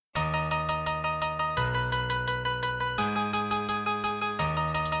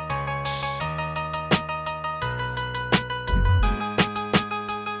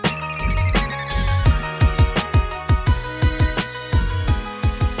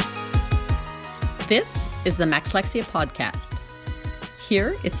This is the Maxlexia Podcast.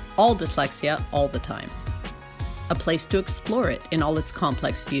 Here, it's all dyslexia all the time. A place to explore it in all its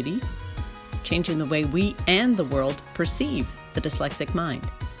complex beauty, changing the way we and the world perceive the dyslexic mind.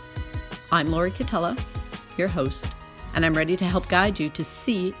 I'm Lori Catella, your host, and I'm ready to help guide you to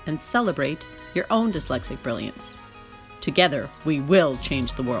see and celebrate your own dyslexic brilliance. Together, we will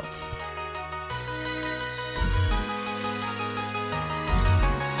change the world.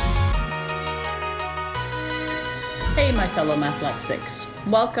 Hey, my fellow Mathlexics.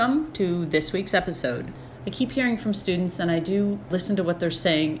 Welcome to this week's episode. I keep hearing from students and I do listen to what they're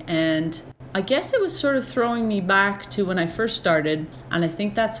saying, and I guess it was sort of throwing me back to when I first started, and I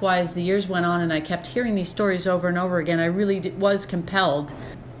think that's why as the years went on and I kept hearing these stories over and over again, I really was compelled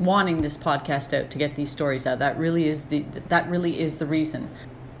wanting this podcast out to get these stories out. That really is the reason.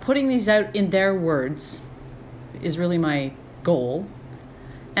 Putting these out in their words is really my goal.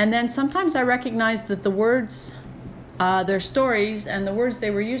 And then sometimes I recognize that the words, their stories and the words they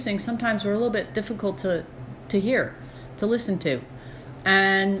were using sometimes were a little bit difficult to hear, to listen to.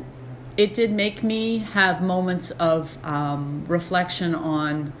 And it did make me have moments of reflection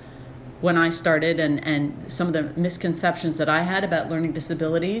on when I started and some of the misconceptions that I had about learning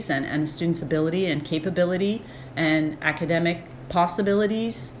disabilities and a student's ability and capability and academic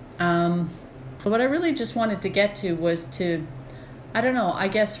possibilities. But what I really just wanted to get to was to, I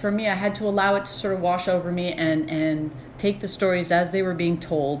guess for me, I had to allow it to sort of wash over me and take the stories as they were being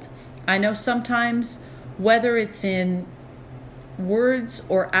told. I know sometimes, whether it's in words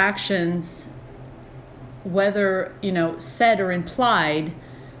or actions, whether, said or implied,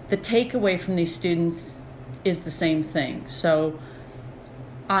 the takeaway from these students is the same thing. So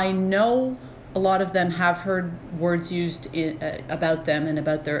I know a lot of them have heard words used about them and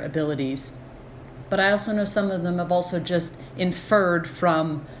about their abilities. But I also know some of them have also just inferred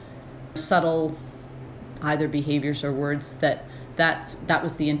from subtle either behaviors or words that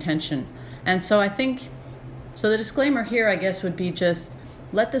was the intention. And so I think, the disclaimer here, I guess, would be just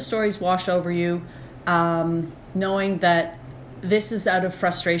let the stories wash over you, knowing that this is out of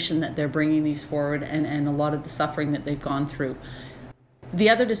frustration that they're bringing these forward and a lot of the suffering that they've gone through. The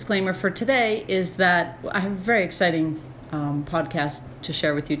other disclaimer for today is that I have a very exciting podcast to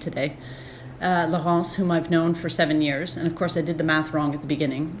share with you today. Laurence, whom I've known for 7 years, and of course I did the math wrong at the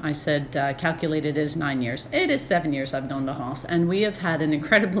beginning. I said calculated as 9 years. It is 7 years I've known Laurence, and we have had an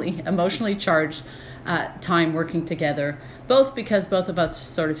incredibly emotionally charged time working together, both because both of us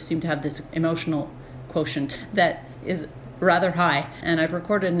sort of seem to have this emotional quotient that is rather high, and I've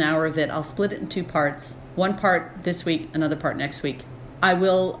recorded an hour of it. I'll split it in two parts, one part this week, another part next week. I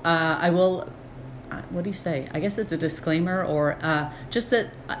will what do you say? I guess it's a disclaimer, or just that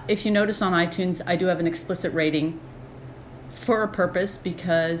if you notice on iTunes, I do have an explicit rating for a purpose,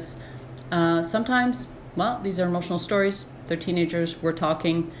 because sometimes, these are emotional stories. They're teenagers. We're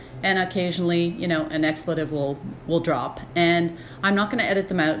talking, and occasionally, an expletive will drop. And I'm not going to edit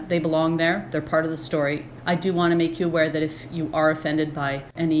them out. They belong there. They're part of the story. I do want to make you aware that if you are offended by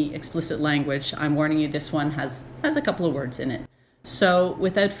any explicit language, I'm warning you, this one has a couple of words in it. So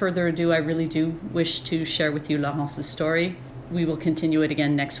without further ado, I really do wish to share with you Laurence's story. We will continue it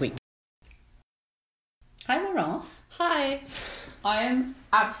again next week. Hi, Laurence. Hi. I am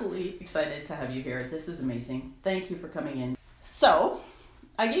absolutely excited to have you here. This is amazing. Thank you for coming in. So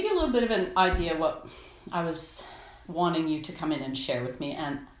I gave you a little bit of an idea what I was wanting you to come in and share with me.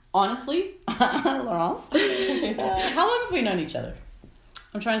 And honestly, Laurence, how long have we known each other?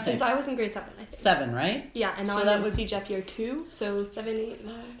 I'm trying to think. Since I was in grade 7, I think. 7, right? Yeah, and now so I'm in CJEP year 2, so 7, 8,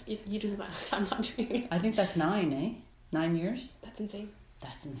 9. You do the math. I'm not doing it. I think that's 9, eh? 9 years? That's insane.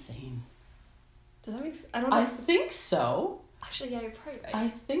 That's insane. Does that make sense? I don't know. I think so. Actually, yeah, you're probably right.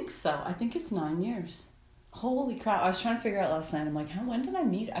 I think so. I think it's 9 years. Holy crap. I was trying to figure out last night. I'm like, when did I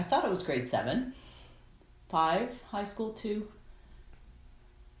meet? I thought it was grade 7. 5, high school 2.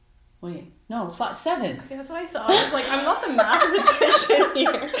 Wait, no, 7. Okay, that's what I thought. I was like, I'm not the mathematician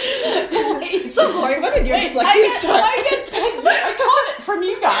here. Wait, so Lori, when did your dyslexia start? I caught it from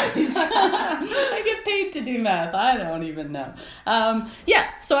you guys. I get paid to do math. I don't even know.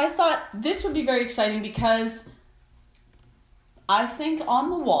 So I thought this would be very exciting because I think on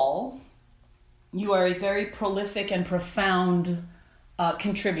the wall, you are a very prolific and profound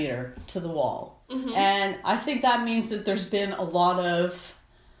contributor to the wall. Mm-hmm. And I think that means that there's been a lot of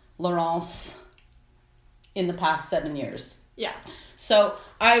Laurence in the past 7 years. Yeah. So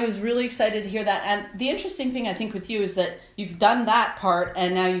I was really excited to hear that. And the interesting thing I think with you is that you've done that part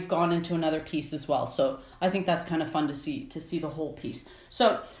and now you've gone into another piece as well. So I think that's kind of fun to see the whole piece.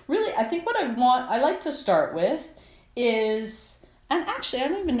 So really, I think what I like to start with is And actually, I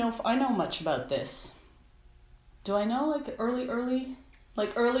don't even know if I know much about this. Do I know, like, early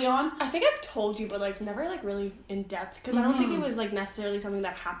on? I think I've told you, but, like, never, like, really in depth. Because I don't think it was, like, necessarily something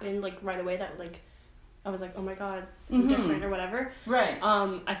that happened, like, right away that, like, I was like, oh my god, I'm different or whatever. Right.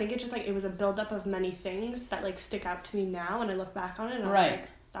 I think it just, like, it was a buildup of many things that, like, stick out to me now, and I look back on it, and I was like,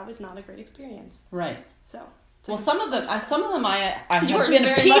 that was not a great experience. Right. So. Well, some of them I have you were been a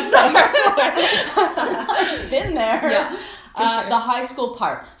very piece of. I've been there. Yeah. Sure. The high school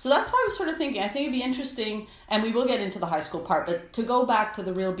part. So that's why I was sort of thinking, I think it'd be interesting, and we will get into the high school part, but to go back to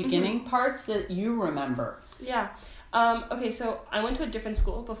the real beginning parts that you remember. Yeah. Okay, so I went to a different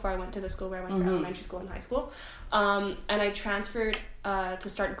school before I went to the school where I went for elementary school and high school. And I transferred to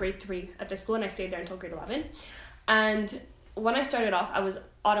start grade 3 at this school, and I stayed there until grade 11. And when I started off, I was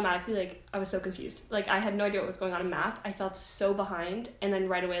automatically, like, I was so confused. Like, I had no idea what was going on in math. I felt so behind. And then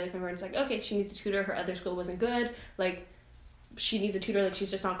right away, like, my parents like, okay, she needs a tutor. Her other school wasn't good. Like, she needs a tutor. Like,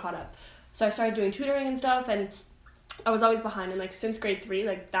 she's just not caught up. So I started doing tutoring and stuff, and I was always behind. And, like, since grade 3,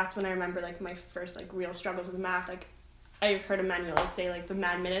 like, that's when I remember, like, my first, like, real struggles with math. Like, I heard Emmanuel say, like, the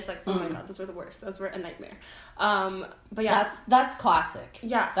mad minutes, like, oh my god, those were the worst. Those were a nightmare. But yeah. That's classic.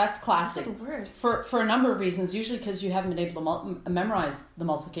 Yeah. That's classic. Those are the worst. For a number of reasons, usually because you haven't been able to memorize the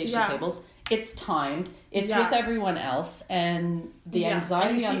multiplication tables. It's timed. It's with everyone else, and the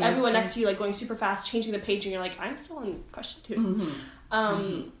anxiety. And you on see those everyone things. next to you, like, going super fast, changing the page, and you're like, I'm still on question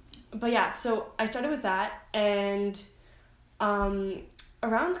 2. But yeah, so I started with that, and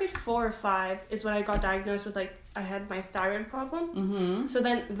around grade 4 or 5 is when I got diagnosed with, like, I had my thyroid problem. So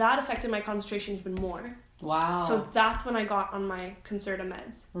then that affected my concentration even more. Wow. So that's when I got on my Concerta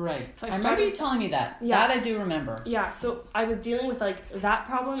meds. Right. So I remember you telling me that. Yeah. That I do remember. Yeah, so I was dealing with, like, that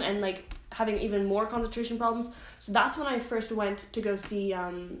problem and, like, having even more concentration problems. So that's when I first went to go see,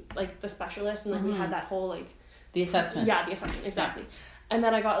 like, the specialist, and, like, we had that whole, like... The assessment. Yeah, the assessment, exactly. Yeah. And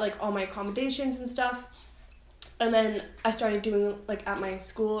then I got, like, all my accommodations and stuff. And then I started doing, like, at my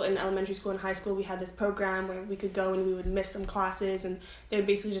school, in elementary school and high school, we had this program where we could go and we would miss some classes, and they would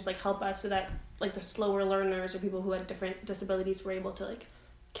basically just, like, help us so that, like, the slower learners or people who had different disabilities were able to, like,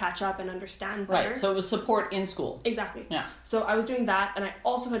 catch up and understand better. Right, so it was support in school. Exactly. Yeah. So I was doing that, and I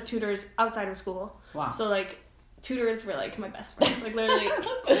also had tutors outside of school. Wow. So, like, tutors were, like, my best friends. Like, literally,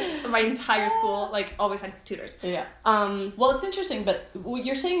 my entire school, like, always had tutors. Yeah. Well, it's interesting, but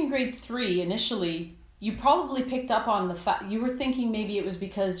you're saying in grade 3, initially, you probably picked up on the fact, you were thinking maybe it was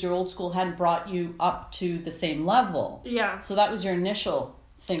because your old school hadn't brought you up to the same level. Yeah. So that was your initial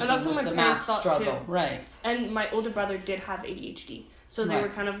thinking And that's what with my the parents math thought, struggle. too. Right. And my older brother did have ADHD. So they were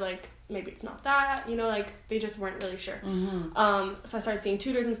kind of like, maybe it's not that, you know, like, they just weren't really sure. So I started seeing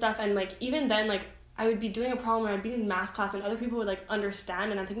tutors and stuff, and, like, even then, like, I would be doing a problem where I'd be in math class and other people would, like, understand,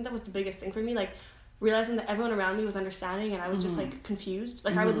 and I think that was the biggest thing for me, like, realizing that everyone around me was understanding and I was just, like, confused.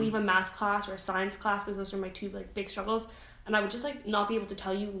 Like, I would leave a math class or a science class, because those were my 2, like, big struggles, and I would just, like, not be able to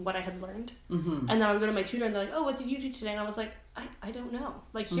tell you what I had learned. And then I would go to my tutor and they're like, oh, what did you do today? And I was like, I don't know.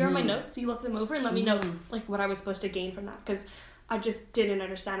 Like, here are my notes, you look them over and let me know, like, what I was supposed to gain from that, because I just didn't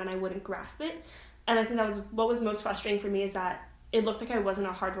understand and I wouldn't grasp it. And I think that was what was most frustrating for me, is that it looked like I wasn't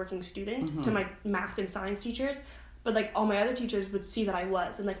a hardworking student to my math and science teachers, but, like, all my other teachers would see that I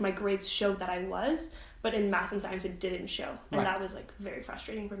was, and, like, my grades showed that I was, but in math and science it didn't show, and that was, like, very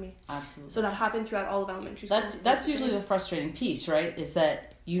frustrating for me. Absolutely. So that happened throughout all of elementary school. That's usually the frustrating piece, right? Is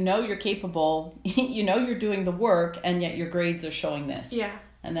that you know you're capable, you know you're doing the work, and yet your grades are showing this. Yeah.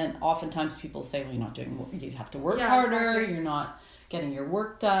 And then oftentimes people say, well, you're not doing, you have to work harder, exactly. You're not getting your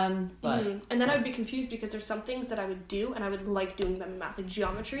work done. But and then I would be confused, because there's some things that I would do and I would like doing them in math. Like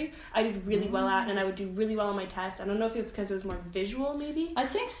geometry, I did really well at, and I would do really well on my tests. I don't know if it's because it was more visual, maybe. I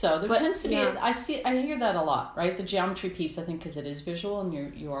think so. There tends to be, I hear that a lot, right? The geometry piece, I think, because it is visual and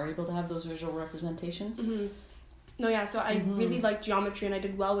you are able to have those visual representations. No, yeah, so I really liked geometry and I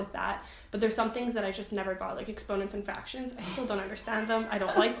did well with that. But there's some things that I just never got, like exponents and fractions. I still don't understand them. I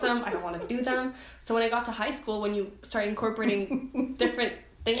don't like them. I don't want to do them. So when I got to high school, when you start incorporating different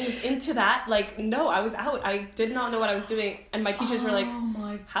things into that, like, no, I was out. I did not know what I was doing. And my teachers were like,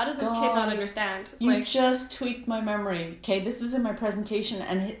 how does this kid not understand? You just tweaked my memory. Okay, this is in my presentation,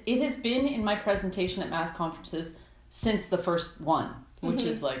 and it has been in my presentation at math conferences since the first one, which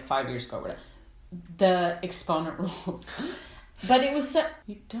is like 5 years ago or whatever. The exponent rules. But it was so...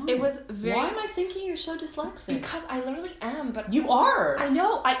 You don't. It was very... Why am I thinking you're so dyslexic? Because I literally am, but... You are! I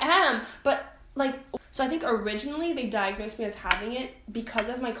know, I am, but, like... So I think originally they diagnosed me as having it because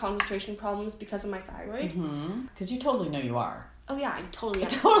of my concentration problems, because of my thyroid. Because you totally know you are. Oh yeah, I totally am.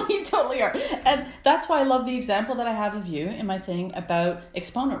 Totally are. And that's why I love the example that I have of you in my thing about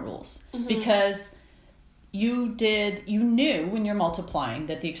exponent rules. Because you knew when you're multiplying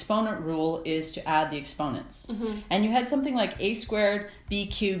that the exponent rule is to add the exponents. And you had something like a squared b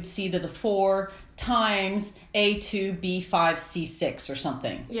cubed c to the 4 times a2 b5 c6 or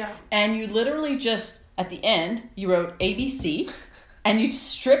something. Yeah. And you literally just, at the end, you wrote ABC, and you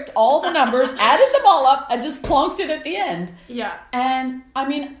stripped all the numbers, added them all up, and just plonked it at the end. Yeah. And I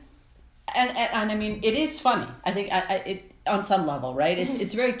mean, and I mean, it is funny. I think it on some level, right?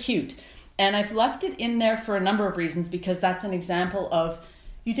 It's very cute. And I've left it in there for a number of reasons, because that's an example of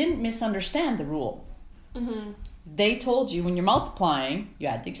you didn't misunderstand the rule. They told you when you're multiplying, you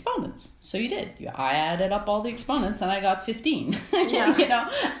add the exponents. So you did. I added up all the exponents and I got 15. Yeah. You know,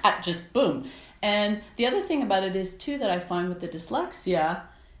 just boom. And the other thing about it is, too, that I find with the dyslexia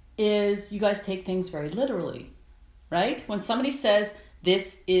is you guys take things very literally, right? When somebody says,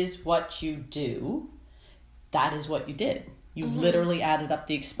 this is what you do, that is what you did. You literally added up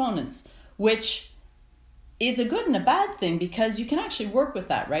the exponents, which is a good and a bad thing, because you can actually work with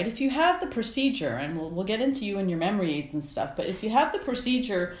that, right? If you have the procedure, and we'll get into you and your memory aids and stuff, but if you have the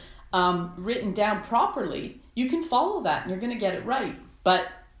procedure written down properly, you can follow that and you're going to get it right. But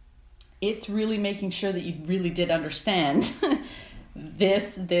it's really making sure that you really did understand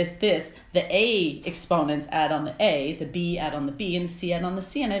this. The A exponents add on the A, the B add on the B, and the C add on the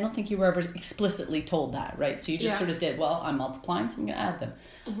C. And I don't think you were ever explicitly told that, right? So you just sort of did, well, I'm multiplying, so I'm going to add them.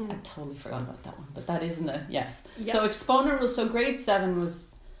 I totally forgot about that one, but that is in the, yes. Yep. So exponent was, so grade 7 was...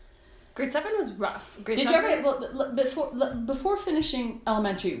 Grade 7 was rough. Did you ever, before finishing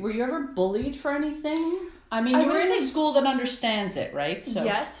elementary, were you ever bullied for anything? I mean, you were in a school that understands it, right? So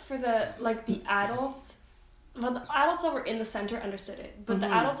yes, for the adults. Well, the adults that were in the center understood it, but the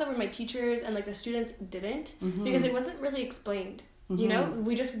adults that were my teachers and like the students didn't, because it wasn't really explained. You know,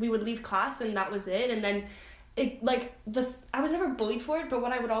 we would leave class and that was it. And then I was never bullied for it, but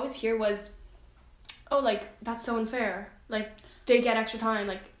what I would always hear was, oh, like, that's so unfair. Like, they get extra time.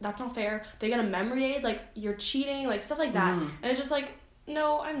 Like, that's not fair. They get a memory aid. Like, you're cheating. Like, stuff like that. And it's just like,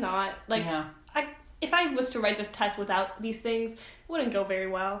 no, I'm not. Like, if I was to write this test without these things, it wouldn't go very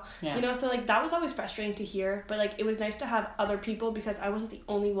well. Yeah. You know, so like that was always frustrating to hear, but like it was nice to have other people, because I wasn't the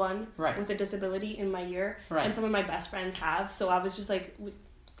only one with a disability in my year. Right. And some of my best friends have. So I was just like,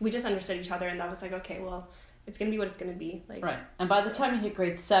 we just understood each other, and that was like, okay, well, it's going to be what it's going to be. Like, right. And by the time you hit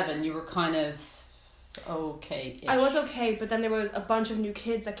grade 7, you were kind of okay-ish. I was okay, but then there was a bunch of new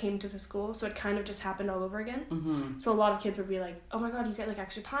kids that came to the school, so it kind of just happened all over again. So a lot of kids would be like, oh my god, you get like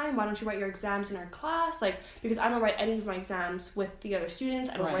extra time, why don't you write your exams in our class? Like, because I don't write any of my exams with the other students,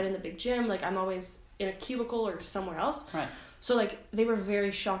 I don't write in the big gym, like I'm always in a cubicle or somewhere else. Right. So like they were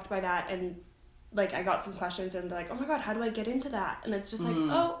very shocked by that, and like I got some questions and they're like, oh my god, how do I get into that? And it's just like,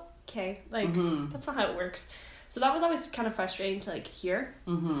 oh, okay, like that's not how it works. So that was always kind of frustrating to like hear.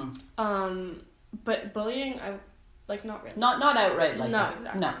 But bullying, I like not really. Not outright like that.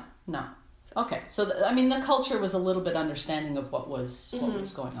 Exactly. No. So. Okay, so I mean the culture was a little bit understanding of what was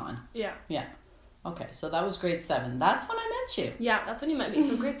going on. Yeah. Yeah. Okay, so that was grade 7. That's when I met you. Yeah, that's when you met me.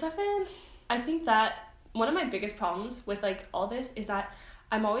 So grade 7, I think that one of my biggest problems with like all this is that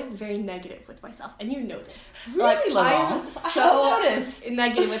I'm always very negative with myself, and you know this. Really, like, I was so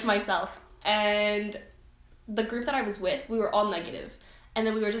negative with myself, and the group that I was with, we were all negative. And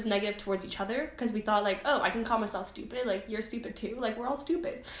then we were just negative towards each other, because we thought like, oh, I can call myself stupid, like you're stupid too, like we're all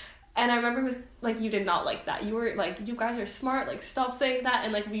stupid. And I remember it was like, you did not like that. You were like, you guys are smart, like stop saying that.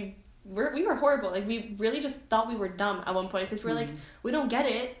 And like we were horrible. Like we really just thought we were dumb at one point, because we were like, we don't get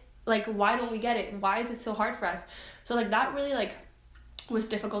it. Like, why don't we get it? Why is it so hard for us? So like that really like was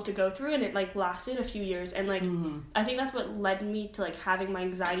difficult to go through, and it like lasted a few years. And like I think that's what led me to like having my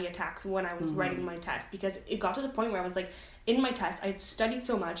anxiety attacks when I was writing my test, because it got to the point where I was like, in my test, I'd studied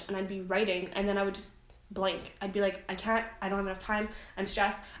so much, and I'd be writing, and then I would just blank. I'd be like, I don't have enough time, I'm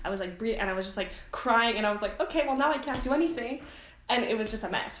stressed. I was like breathing, and I was just like crying, and I was like, okay, well now I can't do anything, and it was just a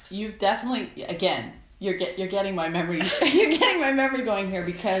mess. You've definitely, again, you're getting my memory, you're getting my memory going here,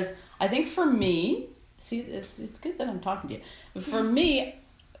 because I think for me, see, it's good that I'm talking to you. But for me,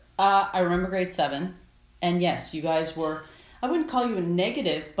 I remember grade 7, and yes, you guys were, I wouldn't call you a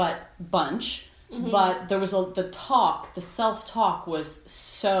negative, but bunch. But there was the self-talk was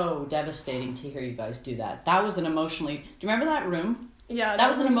so devastating to hear you guys do that. That was an emotionally, do you remember that room? Yeah. That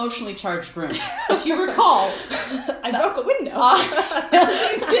was an emotionally charged room. If you recall. I broke a window.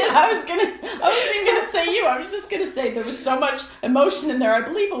 You did. I wasn't even going to say you. I was just going to say there was so much emotion in there. I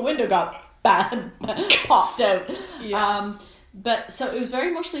believe a window got popped out. Yeah. But so it was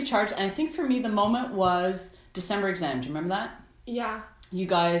very emotionally charged. And I think for me, the moment was December exam. Do you remember that? Yeah. You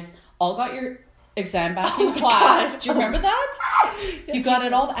guys all got your exam back in class. Do you remember that? You got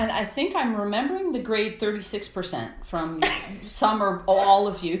it all. And I think I'm remembering the grade 36% from some or all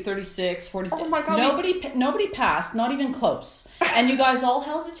of you, 36, 40. Oh my God. Nobody passed, not even close. And you guys all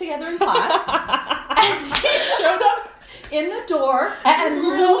held it together in class. And he showed up in the door and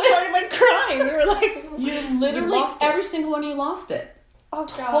we all started like crying. We were like, you literally, every single one of you lost it. Oh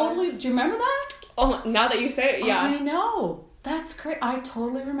God. Totally. Do you remember that? Oh, now that you say it, yeah. I know. That's great. I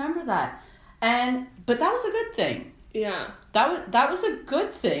totally remember that. But that was a good thing. Yeah. That was a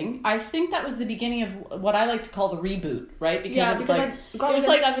good thing. I think that was the beginning of what I like to call the reboot, right? Because it was like I got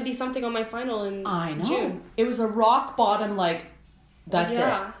like 70 something on my final in June. It was a rock bottom, like that's it.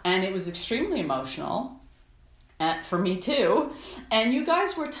 Yeah. And it was extremely emotional. For me too. And you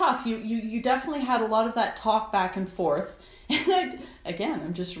guys were tough. You definitely had a lot of that talk back and forth. And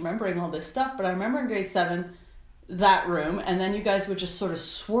I'm just remembering all this stuff, but I remember in grade 7 that room, and then you guys would just sort of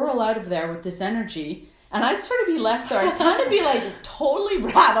swirl out of there with this energy, and I'd sort of be left there. I'd kind of be like totally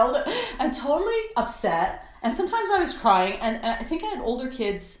rattled and totally upset, and sometimes I was crying, and I think I had older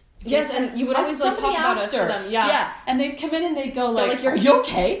kids. Yes, and you would always like talk about us to them. Yeah, and they'd come in and they'd go like, "Are you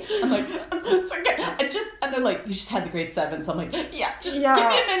okay?" I'm like, "It's okay." And they're like, "You just had the grade 7s." So I'm like, "Yeah, give me a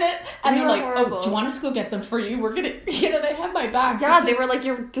minute." And they're like, horrible. "Oh, do you want us to go get them for you? We're gonna," they had my back. Yeah, they were like,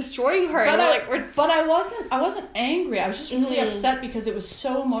 "You're destroying her." But I wasn't angry. I was just really upset because it was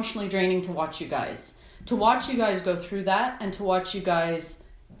so emotionally draining to watch you guys go through that, and to watch you guys,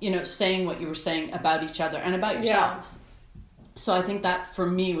 saying what you were saying about each other and about yourselves. So I think that for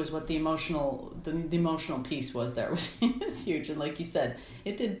me was what the emotional piece was there. It was huge. And like you said,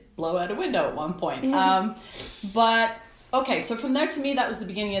 it did blow out a window at one point. But okay, so from there to me, that was the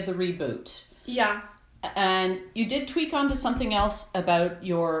beginning of the reboot. Yeah. And you did tweak onto something else about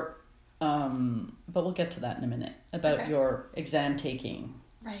your, but we'll get to that in a minute, about your exam taking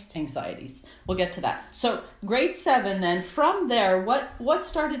anxieties. We'll get to that. So grade 7, then from there, what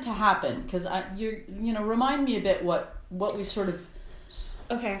started to happen? Because remind me a bit what we sort of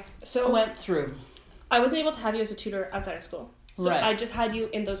went through. I wasn't able to have you as a tutor outside of school. So I just had you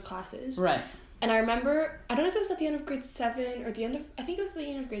in those classes. Right. And I remember, I don't know if it was at the end of grade 7 or I think it was the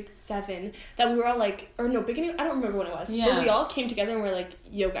end of grade 7 that we were all like, beginning, I don't remember when it was. Yeah. But we all came together and we're like,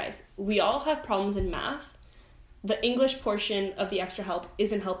 yo guys, we all have problems in math. The English portion of the extra help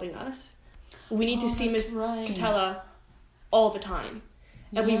isn't helping us. We need to see Miss Catella all the time.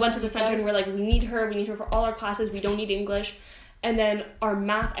 And we went to the center and we're like, we need her for all our classes. We don't need English. And then our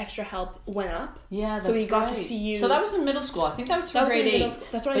math extra help went up. Yeah, that's so we got to see you. So that was in middle school. I think that was for grade 8. That's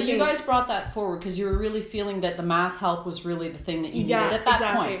what I think. But you guys brought that forward because you were really feeling that the math help was really the thing that you needed at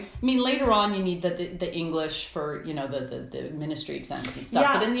that point. I mean, later on you need the English for, the ministry exams and stuff.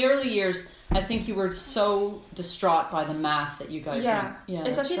 Yeah. But in the early years, I think you were so distraught by the math that you guys were. Yeah,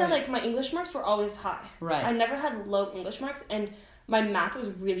 especially that like my English marks were always high. Right. I never had low English marks, and my math was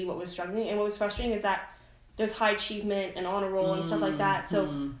really what was struggling. And what was frustrating is that there's high achievement and honor roll and stuff like that.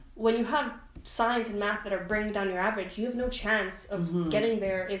 So when you have science and math that are bringing down your average, you have no chance of getting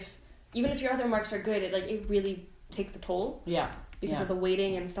there even if your other marks are good. It really takes the toll. Yeah. Because of the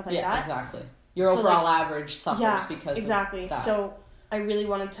weighting and stuff like that. Yeah, exactly. Your overall average suffers because of that. So I really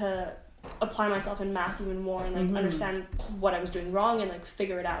wanted to apply myself in math even more and understand what I was doing wrong and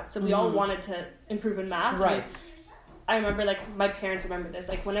figure it out. So we all wanted to improve in math. Right. I remember my parents remember this.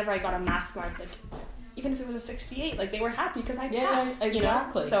 Whenever I got a math mark, even if it was a 68, they were happy because I passed.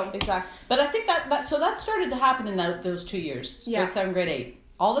 Exactly. Exactly. But I think that started to happen in those 2 years. Yeah. Grade 7, grade 8.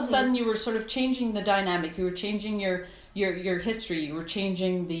 All of a sudden you were sort of changing the dynamic. You were changing your history. You were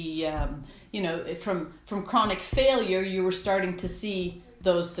changing the from chronic failure. You were starting to see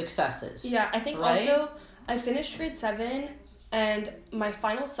those successes. Yeah, I think also I finished grade 7 and my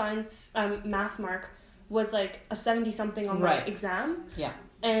final science math mark was a 70-something on my exam. Yeah.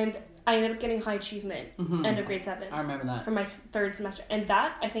 And I ended up getting high achievement end of grade 7. I remember that. For my third semester. And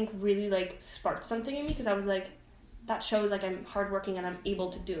that, I think, really, sparked something in me because I was that shows, I'm hardworking and I'm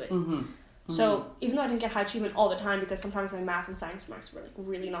able to do it. So, even though I didn't get high achievement all the time because sometimes my math and science marks were,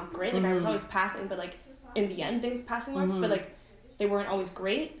 really not great. I was always passing, but, in the end, they was passing marks, but, they weren't always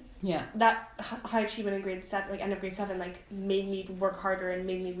great. Yeah. That high achievement in grade 7, end of grade 7, made me work harder and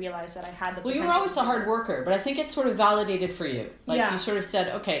made me realize that I had the potential. Well, you were always a hard worker, but I think it sort of validated for you. You sort of said,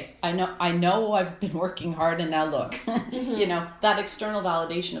 okay, I know I've been working hard and now look. That external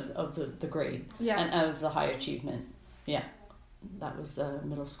validation of the grade and of the high achievement. Yeah. That was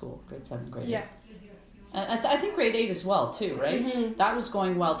middle school, grade 7, grade 8. And I think grade 8 as well, too, right? That was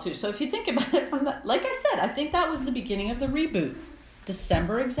going well, too. So if you think about it from that, like I said, I think that was the beginning of the reboot.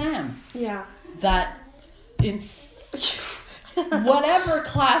 December exam. Yeah. That whatever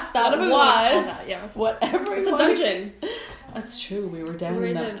class that Whatever we was. wanna call that, yeah. Whatever. It's a dungeon. That's true. We were down We were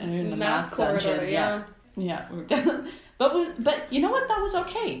in the math corridor, dungeon. Yeah. Yeah, we were down. But you know what? That was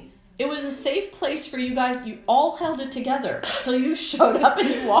okay. It was a safe place for you guys. You all held it together. So you showed up and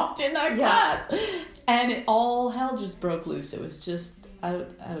you walked in that class. And it all hell just broke loose. It was just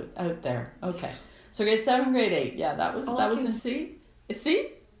out there. Okay. So grade 7, grade 8. Yeah, that was see?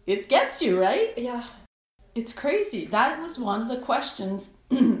 It gets you, right? Yeah. It's crazy. That was one of the questions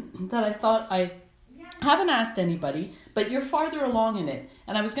that I thought I haven't asked anybody, but you're farther along in it.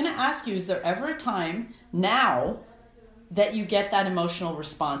 And I was going to ask you, is there ever a time now that you get that emotional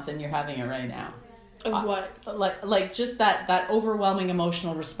response, and you're having it right now? Of what? Like just that overwhelming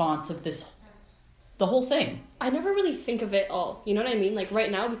emotional response of the whole thing. I never really think of it all. You know what I mean? Like right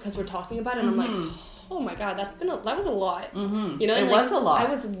now, because we're talking about it, and I'm like, oh my god, that was a lot. Mm-hmm. You know, it was a lot. I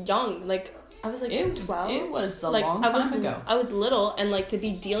was young, like I was like 12. It was a long time ago. I was little, and like to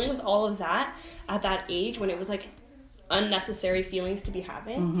be dealing with all of that at that age when it was like unnecessary feelings to be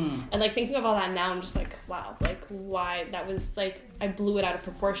having, and like thinking of all that now, I'm just like, wow, like why that was like I blew it out of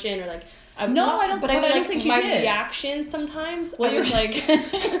proportion, or like I don't think you my did. Reaction sometimes. Well, I was like,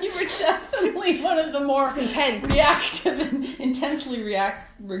 you were definitely one of the more intense, reactive, and intensely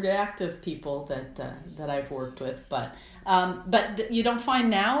reactive people that I've worked with. But you don't find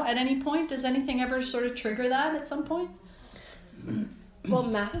now at any point, does anything ever sort of trigger that at some point? Well,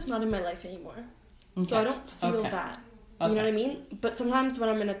 math is not in my life anymore, so I don't feel that. You know what I mean? But sometimes when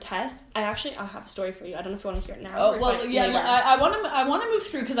I'm in a test, I'll have a story for you. I don't know if you want to hear it now. Oh, well, I want to move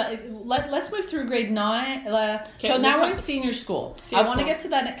through, because let's move through grade 9. So now we're in senior school. I want to get to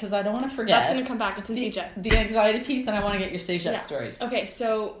that because I don't want to forget. That's going to come back. It's in CJ. The anxiety piece, and I want to get your CJ stories. Okay,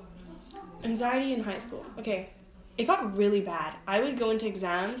 so anxiety in high school. Okay, it got really bad. I would go into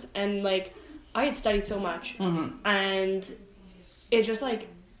exams and like I had studied so much, and it just like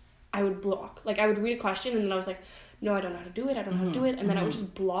I would block. Like I would read a question and then I was like, no, I don't know how to do it. I don't know how to do it. And then I would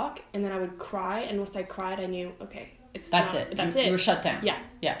just block, and then I would cry. And once I cried, I knew, okay, that's it. You were shut down. Yeah.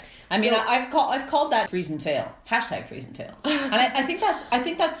 Yeah. I mean, I've called that freeze and fail. #freeze and fail. And I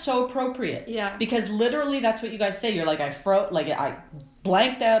think that's so appropriate. Yeah. Because literally that's what you guys say. You're like, I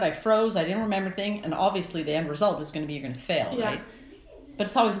blanked out, I froze, I didn't remember anything. And obviously the end result is going to be you're going to fail, right? But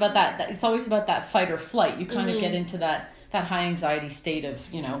it's always about that. It's always about that fight or flight. You kind of get into that high anxiety state of,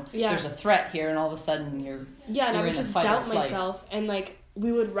 there's a threat here, and all of a sudden you're and I would in just a fight doubt or flight. myself, and like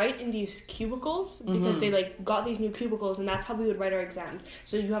we would write in these cubicles because they like got these new cubicles, and that's how we would write our exams.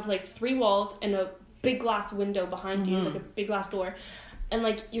 So you have like 3 walls and a big glass window behind you, like a big glass door, and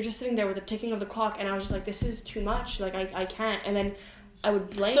like you're just sitting there with the ticking of the clock, and I was just like, this is too much, like I can't. And then I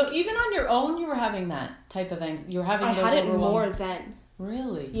would blank. So even on your own you were having that type of anxiety? You were having I those had it overwhelming... more then.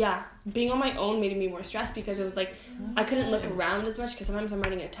 Really? Yeah. Being on my own made me more stressed because it was like I couldn't look around as much, because sometimes I'm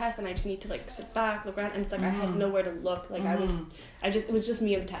writing a test and I just need to like sit back, look around, and it's like I had nowhere to look. Like it was just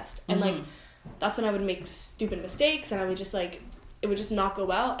me and the test. And like that's when I would make stupid mistakes, and I would just like it would just not go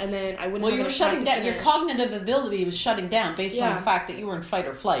well, and then I wouldn't. Well, have you were enough time shutting to down. finish. Your cognitive ability was shutting down based on the fact that you were in fight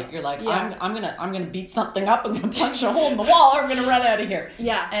or flight. You're like, I'm gonna beat something up. I'm gonna punch a hole in the wall, or I'm gonna run out of here.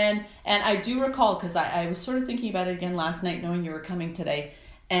 Yeah. And I do recall, because I was sort of thinking about it again last night, knowing you were coming today,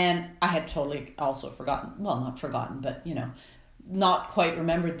 and I had totally also forgotten. Well, not forgotten, but not quite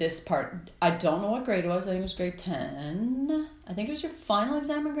remembered this part. I don't know what grade it was. I think it was grade 10. I think it was your final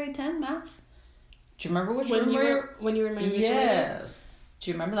exam in grade 10, math. Do you remember which when you were in my invigilator? Yes.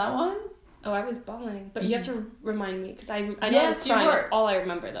 Do you remember that one? Oh, I was bawling. But you have to remind me, because I know I was crying. That's all I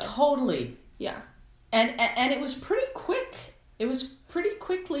remember, though. Totally. Yeah. And it was pretty quick. It was pretty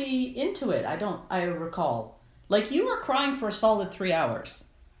quickly into it. I recall. Like, you were crying for a solid 3 hours.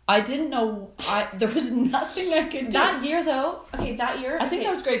 I didn't know. There was nothing I could do. That year, though. Okay, that year. I think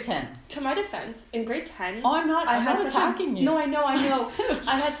that was grade 10. To my defense, in grade 10. Oh, I'm not attacking you. No, I know. I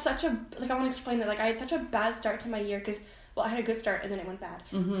had such a, like, I want to explain it. Like, I had such a bad start to my year because, well, I had a good start and then it went bad.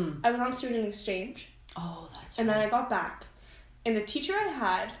 Mm-hmm. I was on student exchange. Oh, that's right. And then I got back. And the teacher I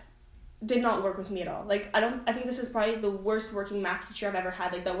had did not work with me at all. Like, I think this is probably the worst working math teacher I've ever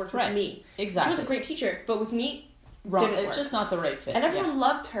had, like, that worked with me. Exactly. She was a great teacher, but with me, wrong. It's just not the right fit. And everyone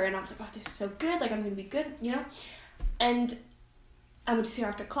loved her, and I was like, oh, this is so good, like, I'm going to be good, And I went to see her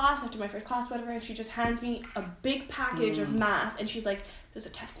after my first class, whatever, and she just hands me a big package of math, and she's like, there's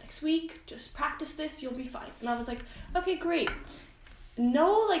a test next week, just practice this, you'll be fine. And I was like, okay, great.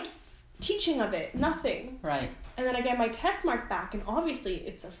 No, like, teaching of it, nothing. Right. And then I get my test mark back, and obviously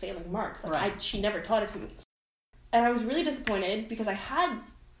it's a failing mark. Like, she never taught it to me. And I was really disappointed because I had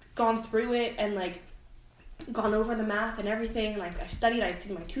gone through it and, like, gone over the math and everything. Like, I studied, I'd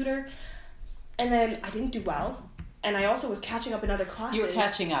seen my tutor. And then I didn't do well. And I also was catching up in other classes. You were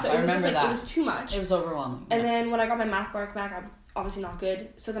catching up. So I remember that. It was too much. It was overwhelming. And then when I got my math mark back, I'm obviously not good.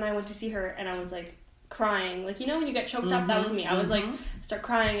 So then I went to see her and I was like crying. Like, you know when you get choked up? That was me. I was like, start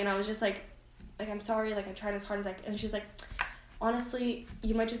crying and I was just like, I'm sorry. Like, I tried as hard as I could. And she's like, honestly,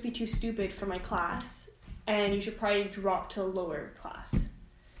 you might just be too stupid for my class. And you should probably drop to a lower class.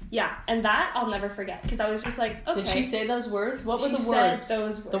 Yeah, and that I'll never forget because I was just like, okay. Did she say those words? What were the words? She said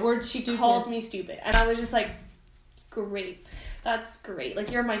those words. The words She stupid. called me stupid. And I was just like, great. That's great.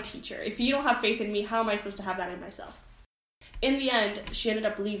 Like, you're my teacher. If you don't have faith in me, how am I supposed to have that in myself? In the end, she ended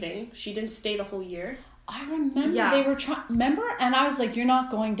up leaving. She didn't stay the whole year. I remember they were trying. Remember? And I was like, you're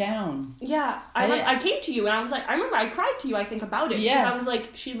not going down. Yeah. I came to you and I was like, I remember I cried to you, I think, about it. Yes. Because I was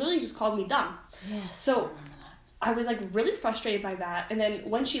like, she literally just called me dumb. Yes. So I was like really frustrated by that. And then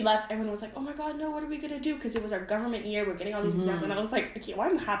when she left, everyone was like, oh my God, no, what are we going to do? Because it was our government year. We're getting all these exams. And I was like, okay, well,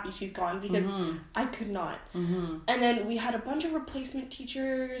 I'm happy she's gone because I could not. And then we had a bunch of replacement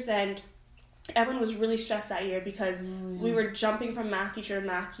teachers and everyone was really stressed that year because we were jumping from math teacher to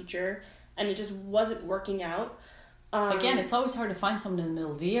math teacher and it just wasn't working out. Again, it's always hard to find someone in the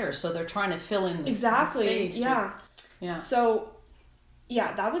middle of the year. So they're trying to fill in the space. Yeah. So,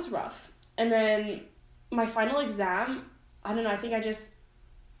 yeah, that was rough. And then my final exam, I don't know, I think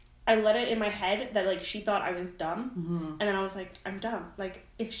I let it in my head that, like, she thought I was dumb. And then I was like, I'm dumb. Like,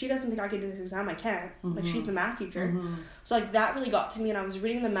 if she doesn't think I can do this exam, I can't. Like, she's the math teacher. So, like, that really got to me, and I was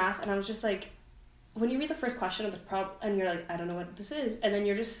reading the math, and I was just like, when you read the first question of the problem, and you're like, I don't know what this is, and then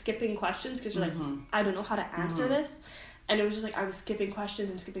you're just skipping questions, because you're like, I don't know how to answer this. And it was just like, I was skipping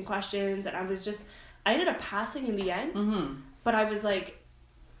questions, and I was just, I ended up passing in the end, but I was like,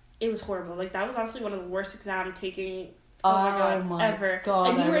 it was horrible. Like, that was honestly one of the worst exam taking ever. God,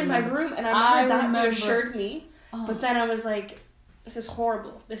 and you were in my room, and I remember that reassured me. But then I was like, this is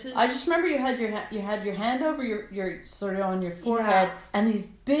horrible. I just remember you had your hand over your sort of on your forehead, and these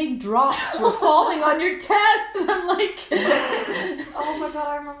big drops were falling on your test, and I'm like, oh my God,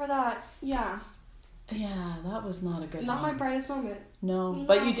 I remember that. Yeah. Yeah, that was not a good. Not my brightest moment. No,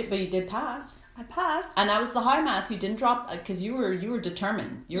 but you did pass. I passed. And that was the high math. You didn't drop because you were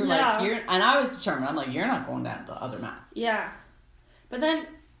determined. You were like, and I was determined. I'm like, you're not going down the other math. Yeah. But then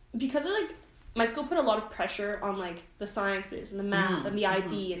because of like my school put a lot of pressure on like the sciences and the math and the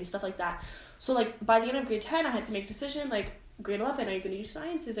IB and stuff like that. So like by the end of grade 10 I had to make a decision like grade 11, are you going to do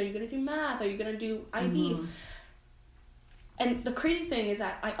sciences? Are you going to do math? Are you going to do IB? And the crazy thing is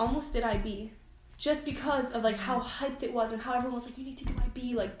that I almost did IB. Just because of like how hyped it was and how everyone was like, you need to do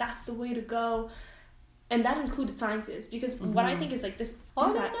IB, like that's the way to go. And that included sciences because what I think is like this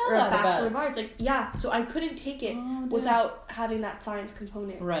or a Bachelor of Arts, like so I couldn't take it without having that science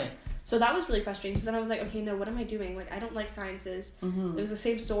component. Right. So that was really frustrating. So then I was like, okay, no, what am I doing? Like I don't like sciences. It was the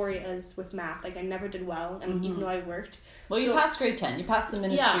same story as with math. Like I never did well, and even though I worked. Well, you passed grade 10. You passed the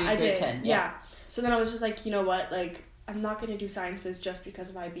ministry grade 10. Yeah. So then I was just like, you know what? Like I'm not gonna do sciences just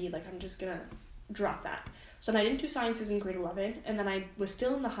because of IB. Like I'm just gonna drop that. So then I didn't do sciences in grade 11, and then I was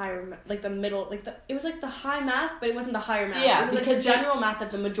still in the higher, like the middle, like it was like the high math, but it wasn't the higher math. Yeah, it was because like the general math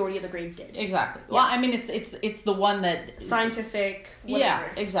that the majority of the grade did. Exactly. Yeah. Well, I mean, it's the one that scientific. Whatever.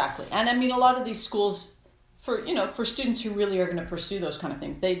 Yeah, exactly. And I mean, a lot of these schools, for students who really are going to pursue those kind of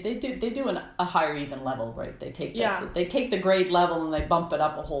things, they do a higher even level, right? They take the grade level and they bump it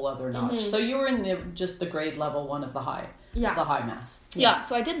up a whole other notch. So you were in the grade level one of the high. Yeah. The high math. Yeah,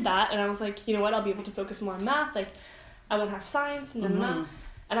 so I did that, and I was like, you know what, I'll be able to focus more on math, like, I won't have science, and and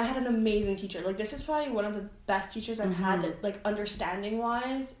I had an amazing teacher. Like, this is probably one of the best teachers I've had, that, like,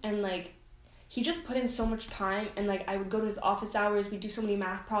 understanding-wise, and, like, he just put in so much time, and, like, I would go to his office hours, we'd do so many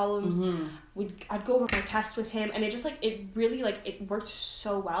math problems, I'd go over my tests with him, and it just, like, it really, like, it worked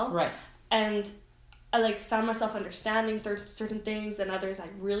so well. Right. And I, like, found myself understanding certain things, and others I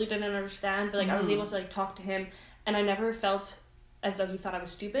really didn't understand, but, like, I was able to, like, talk to him. And I never felt as though he thought I was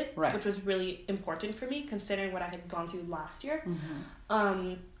stupid, which was really important for me, considering what I had gone through last year.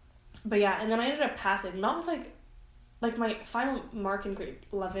 But yeah, and then I ended up passing, not with like my final mark in grade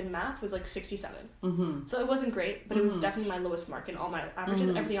 11 math was like 67. So it wasn't great, but it was definitely my lowest mark in all my averages.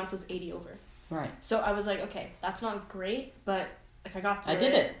 Everything else was 80 over. Right. So I was like, okay, that's not great, but like I got through it. I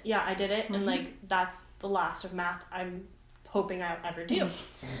did it. Yeah, I did it, and like that's the last of math I'm hoping I'll ever do.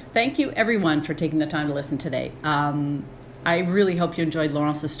 Thank you everyone for taking the time to listen today. I really hope you enjoyed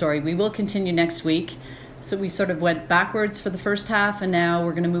Laurence's story. We will continue next week. So we sort of went backwards for the first half, and now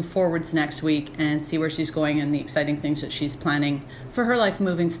we're going to move forwards next week and see where she's going and the exciting things that she's planning for her life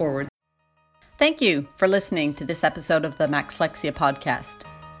moving forward. Thank you for listening to this episode of the Maxlexia podcast.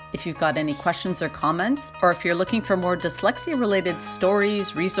 If you've got any questions or comments, or if you're looking for more dyslexia-related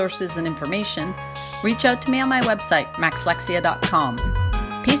stories, resources, and information, reach out to me on my website, maxlexia.com.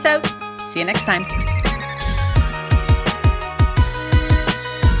 Peace out. See you next time.